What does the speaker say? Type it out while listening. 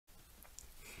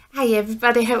Hi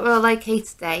everybody, hope we're all okay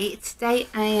today. Today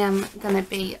I am going to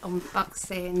be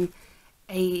unboxing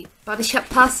a Body Shop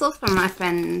parcel from my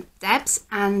friend Debs,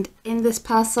 and in this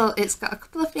parcel it's got a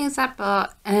couple of things I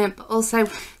bought, but also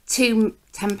two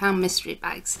 £10 mystery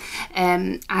bags.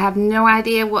 I have no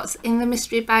idea what's in the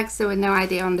mystery bags, there were no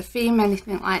idea on the theme,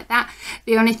 anything like that.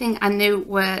 The only thing I knew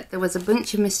were there was a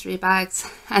bunch of mystery bags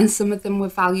and some of them were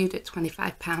valued at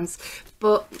 £25,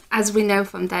 but as we know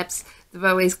from Debs, they're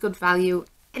always good value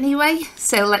anyway,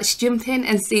 so let's jump in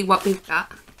and see what we've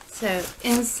got. So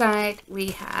inside we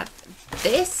have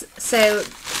this. So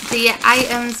the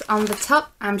items on the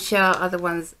top I'm sure are the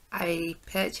ones I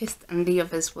purchased, and the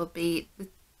others will be the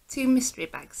two mystery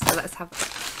bags. So let's have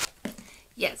a look.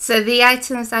 Yeah, so the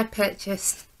items I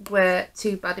purchased were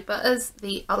two body butters,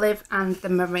 the olive and the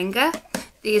moringa.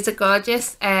 These are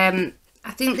gorgeous. I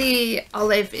think the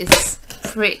olive is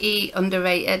pretty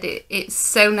underrated. It's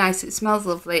so nice, it smells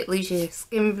lovely, it leaves your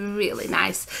skin really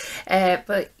nice,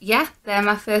 but yeah, they're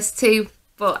my first two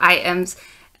bought items,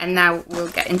 and now we'll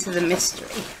get into the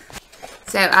mystery.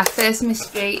 So our first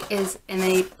mystery is in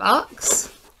a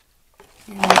box,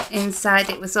 and inside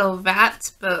it was all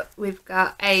wrapped, but we've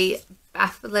got a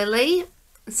bath lily.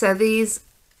 So these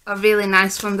are really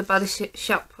nice from the Body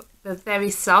Shop. They're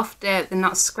very soft, they're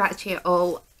not scratchy at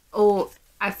all.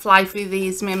 I fly through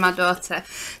these, me and my daughter,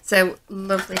 so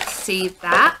lovely to see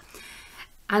that.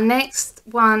 Our next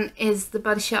one is the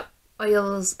Body Shop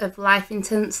Oils of Life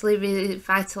Intensely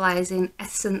Revitalizing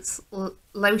Essence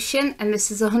Lotion, and this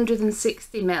is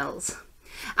 160 mils.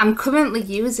 I'm currently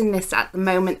using this at the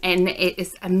moment and it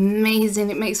is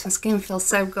amazing. It makes my skin feel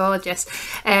so gorgeous.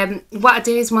 What I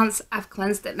do is once I've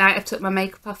cleansed at night, I've took my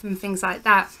makeup off and things like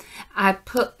that, I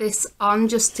put this on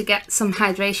just to get some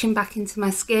hydration back into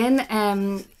my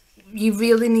skin. You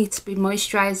really need to be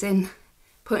moisturising,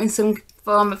 putting some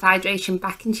form of hydration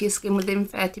back into your skin within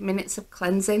 30 minutes of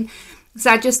cleansing. So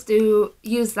I just do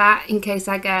use that in case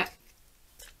I get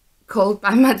cold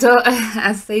by my daughter,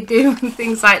 as they do, and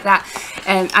things like that.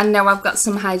 I know I've got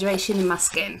some hydration in my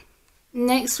skin.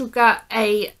 Next we've got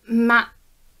a matte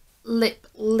lip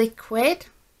liquid.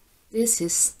 This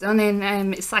is stunning.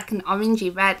 It's like an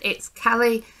orangey red. It's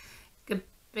Cali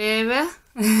Gabera.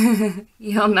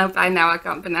 You'll know by now I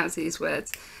can't pronounce these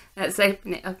words. Let's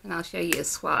open it up and I'll show you a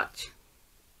swatch.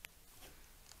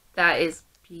 That is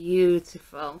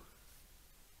beautiful.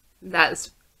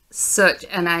 That's such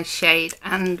a nice shade,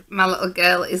 and my little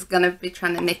girl is going to be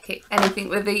trying to nick it. Anything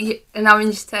with an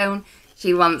orange tone,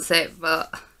 she wants it,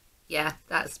 but yeah,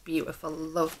 that's beautiful.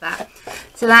 Love that.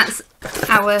 So that's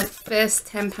our first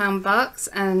 £10 box,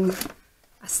 and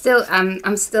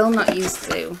I'm still not used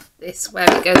to this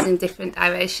where it goes in different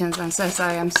directions. I'm so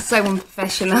sorry, I'm so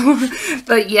unprofessional.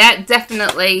 But yeah,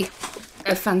 definitely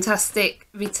a fantastic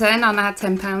return on our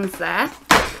 £10 there.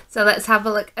 So let's have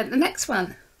a look at the next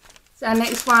one. So our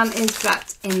next one is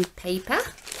wrapped in paper.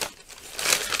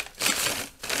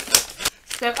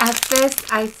 So our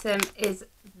first item is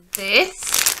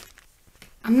this.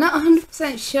 I'm not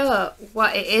 100% sure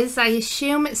what it is. I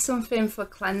assume it's something for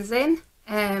cleansing.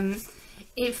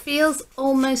 It feels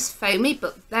almost foamy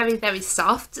but very, very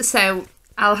soft. So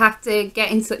I'll have to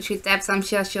get in touch with Debs. I'm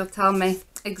sure she'll tell me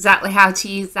exactly how to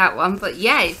use that one. But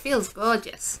yeah, it feels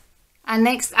gorgeous. Our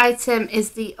next item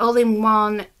is the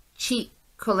all-in-one cheek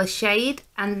colour shade,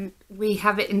 and we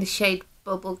have it in the shade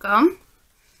Bubblegum.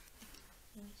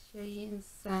 Let me show you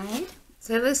inside.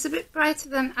 So it looks a bit brighter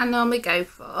than I normally go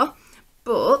for,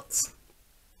 but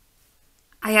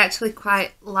I actually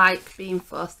quite like being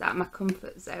forced out of my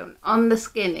comfort zone. On the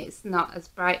skin it's not as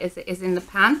bright as it is in the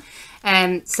pan,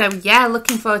 so yeah,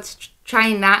 looking forward to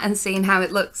trying that and seeing how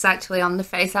it looks actually on the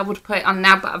face. I would put it on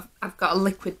now, but I've got a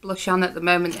liquid blush on at the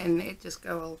moment and it just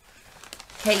go all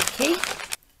cakey.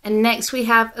 And next we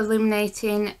have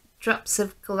Illuminating Drops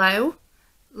of Glow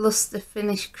Luster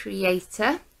Finish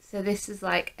Creator. So this is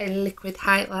like a liquid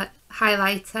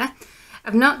highlighter.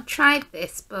 I've not tried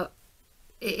this, but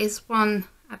it is one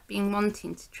I've been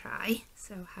wanting to try.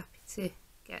 So happy to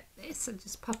get this. I'll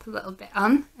just pop a little bit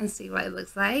on and see what it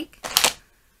looks like.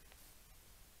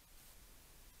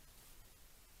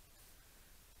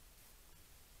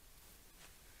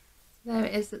 There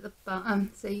it is at the bottom,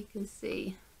 so you can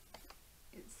see.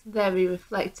 It's very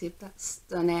reflective. That's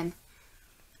stunning.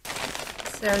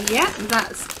 So yeah,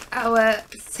 that's our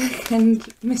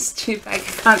second mystery bag.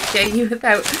 I can't show you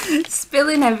without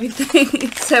spilling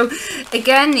everything. So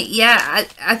again, yeah,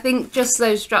 I think just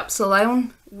those drops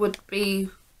alone would be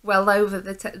well over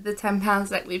the £10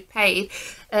 that we've paid.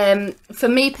 For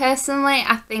me personally,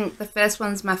 I think the first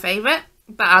one's my favourite,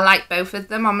 but I like both of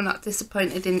them. I'm not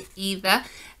disappointed in either,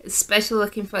 especially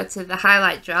looking forward to the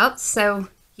highlight drops. So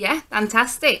yeah,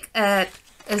 fantastic.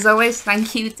 As always,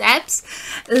 thank you, Debs.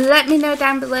 Let me know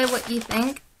down below what you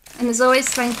think. And as always,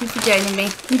 thank you for joining me.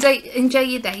 Enjoy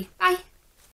your day. Bye.